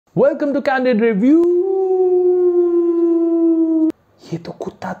Welcome to candid review. ये तो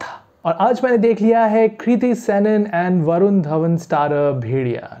कुत्ता था। और आज मैंने देख लिया है Kriti Sanon and Varun Dhawan starrer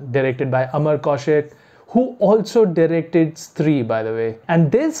Bhediya, directed by Amar Kaushik, who also directed Stree, by the way. And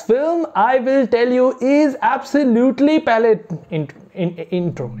this film, I will tell you, is absolutely palette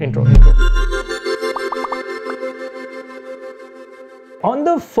intro. On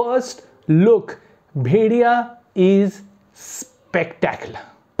the first look, Bhediya is spectacular.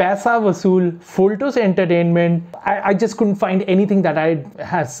 पैसा वसूल, full to entertainment. I just couldn't find anything that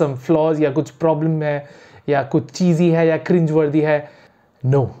has some flaws या कुछ problem है या कुछ चीज़ी है या cringe worthy है.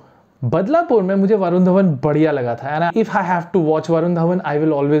 No. बदलापुर में मुझे वरुण धवन बढ़िया लगा था and if I have to watch Varun Dhawan I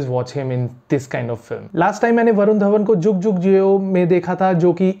will always watch him in this kind of film. Last time मैंने वरुण धवन को जुग जुग जियो में देखा था,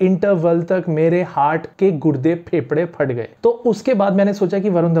 जो कि इंटरवल तक मेरे हार्ट के गुर्दे फेफड़े फट गए। तो उसके बाद मैंने सोचा कि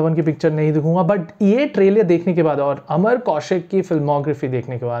वरुण धवन की पिक्चर नहीं देखूंगा, बट ये ट्रेलर देखने के बाद और अमर कौशिक की फिल्मोग्राफी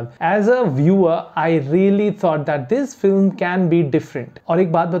देखने के बाद as a viewer I really thought that this film can be different. और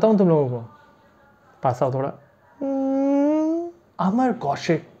एक बात बताऊं तुम लोगों को, पास आओ थोड़ा। अमर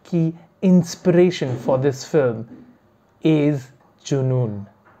कौशिक की inspiration for this film is जुनून।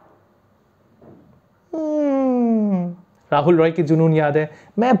 राहुल रॉय की जुनून याद है?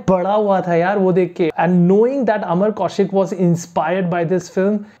 मैं बड़ा हुआ था यार वो देख के, and knowing that Amar Kaushik was inspired by this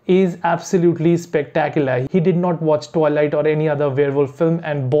film is absolutely spectacular. He did not watch Twilight और any other werewolf film,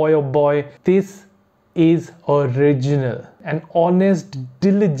 and boy of boy this is original and honest,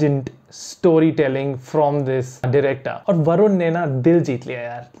 diligent storytelling from this director. और वरुण ने ना दिल जीत लिया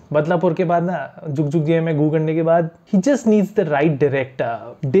यार। बदलापुर के बाद ना जुग जुग जिए में गू करने के बाद he just needs the right director.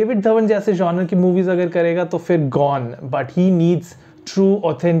 David Dhawan जैसे जॉनर की मूवीज अगर करेगा तो फिर gone, but he needs true,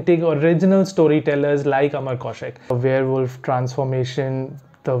 authentic, original storytellers like Amar Kaushik. The werewolf transformation,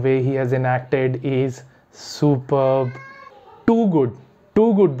 the way he has enacted is superb.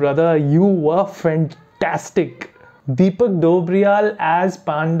 Too good, brother. You were fantastic. Deepak Dobriyal as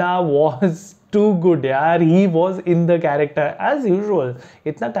Panda was too good, yaar. He was in the character as usual.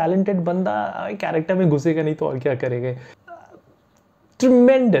 इतना talented बंदा character में घुसेगा नहीं तो और क्या करेगा?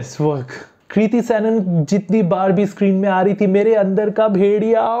 Tremendous work. Kriti Sanon जितनी बार भी स्क्रीन में आ रही थी, मेरे अंदर का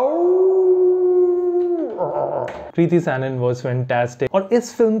भेड़िया, कृति सैनन was fantastic. और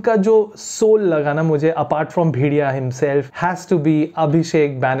इस फिल्म का जो सोल लगा ना मुझे, apart from Bhediya himself, has to be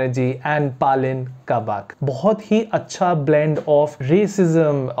Abhishek Banerjee and Palin काबाक। बहुत ही अच्छा blend of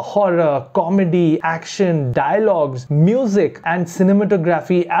racism, horror, comedy, action, dialogues, music and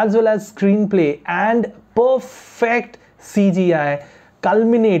cinematography as well as screen play and perfect CGI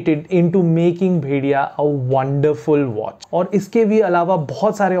culminated into making Bhediya a wonderful watch. और इसके भी अलावा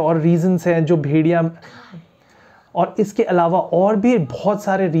बहुत सारे और reasons हैं जो भेड़िया, और इसके अलावा और भी बहुत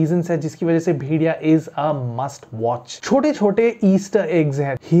सारे रीजंस हैं जिसकी वजह से भेड़िया इज अ मस्ट वॉच। छोटे छोटे ईस्टर एग्स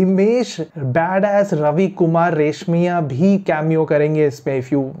हैं। हिमेश बैड एस रवि कुमार रेशमिया भी कैमियो करेंगे इसमें।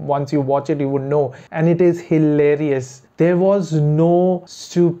 If you once you watch it you would know, and it is hilarious. There was no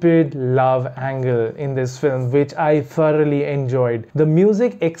stupid love angle in this film, which I thoroughly enjoyed. The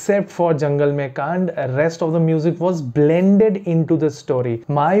music, except for Jungle Mein Kand, rest of the music was blended into the story.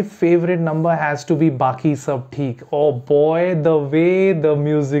 My favorite number has to be Baki Sab Theek. Oh boy, the way the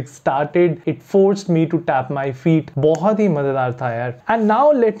music started, it forced me to tap my feet. बहुत ही मजेदार था यार. And now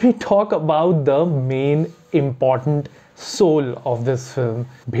let me talk about the main important soul of this film,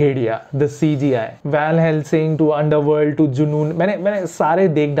 Bhediya, the CGI. Van Helsing to Underworld to Junoon, मैंने सारे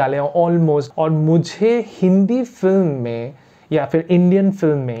देख डाले हैं almost, और मुझे हिंदी फिल्म में या फिर इंडियन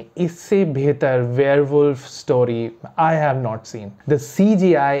फिल्म में इससे बेहतर werewolf story I have not seen. The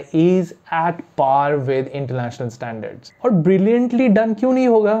CGI is at par with international standards. और ब्रिलियंटली डन क्यों नहीं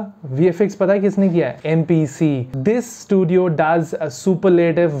होगा? VFX पता है किसने किया है? MPC. This studio does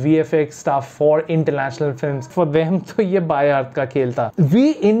superlative VFX stuff for international films. For them तो ये बाय आर्ट का खेल था। We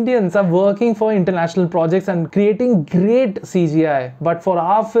Indians are working for international projects and creating great CGI, but for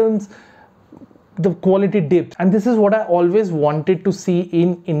our films the quality dipped, and this is what I always wanted to see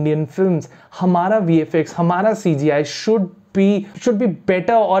in Indian films. हमारा VFX, हमारा CGI should be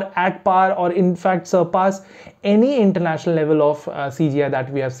better or at par or in fact surpass any international level of CGI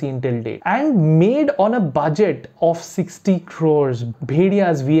that we have seen till date, and made on a budget of 60 crores.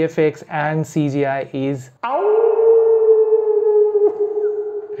 Bhediya's VFX and CGI is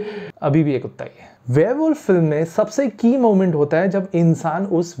अभी भी एक कुत्ता ही है। Werewolf film में सबसे की moment होता है जब इंसान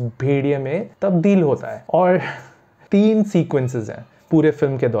उस भेड़िए में तब्दील होता है, और 3 सीक्वेंसेस हैं पूरे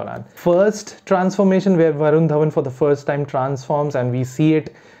फिल्म के दौरान। First transformation where Varun Dhawan for the first time transforms and we see it.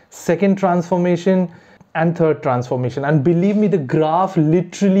 Second transformation and third transformation. And believe me, the graph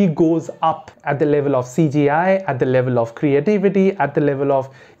literally goes up at the level of CGI, at the level of creativity, at the level of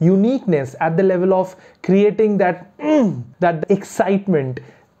uniqueness, at the level of creating that excitement.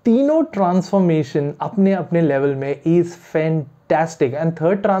 तीनों transformation अपने अपने level में is fantastic. And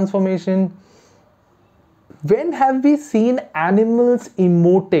third transformation, when have we seen animals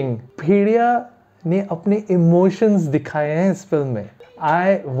emoting? भेड़िया ने अपने emotions दिखाए हैं इस film में.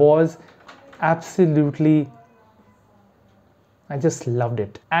 I was absolutely, I just loved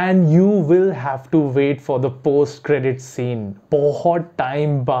it. And you will have to wait for the post credit scene. बहुत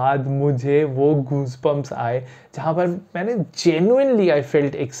time बाद मुझे वो goosebumps आए जहाँ पर मैंने genuinely I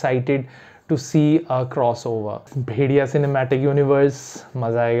felt excited to see a crossover. Bhediya cinematic universe,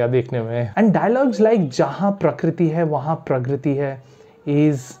 मजा आएगा देखने में. And dialogues like जहाँ प्रकृति है वहाँ प्रगति है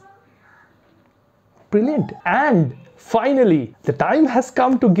is brilliant. And finally, the time has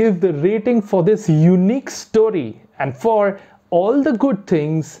come to give the rating for this unique story. And for all the good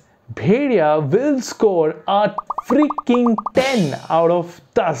things, Bhediya will score a freaking 10 out of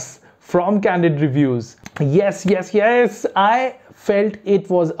 10 from Candid Reviews. Yes, yes, yes. I felt it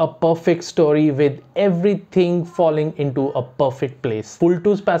was a perfect story with everything falling into a perfect place. Full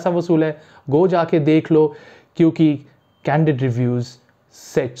to's पैसा वसूल है. Go जाके देख लो क्योंकि Candid Reviews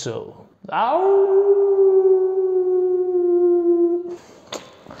said so.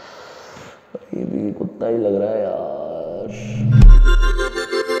 ये भी कुत्ता ही लग रहा है यार.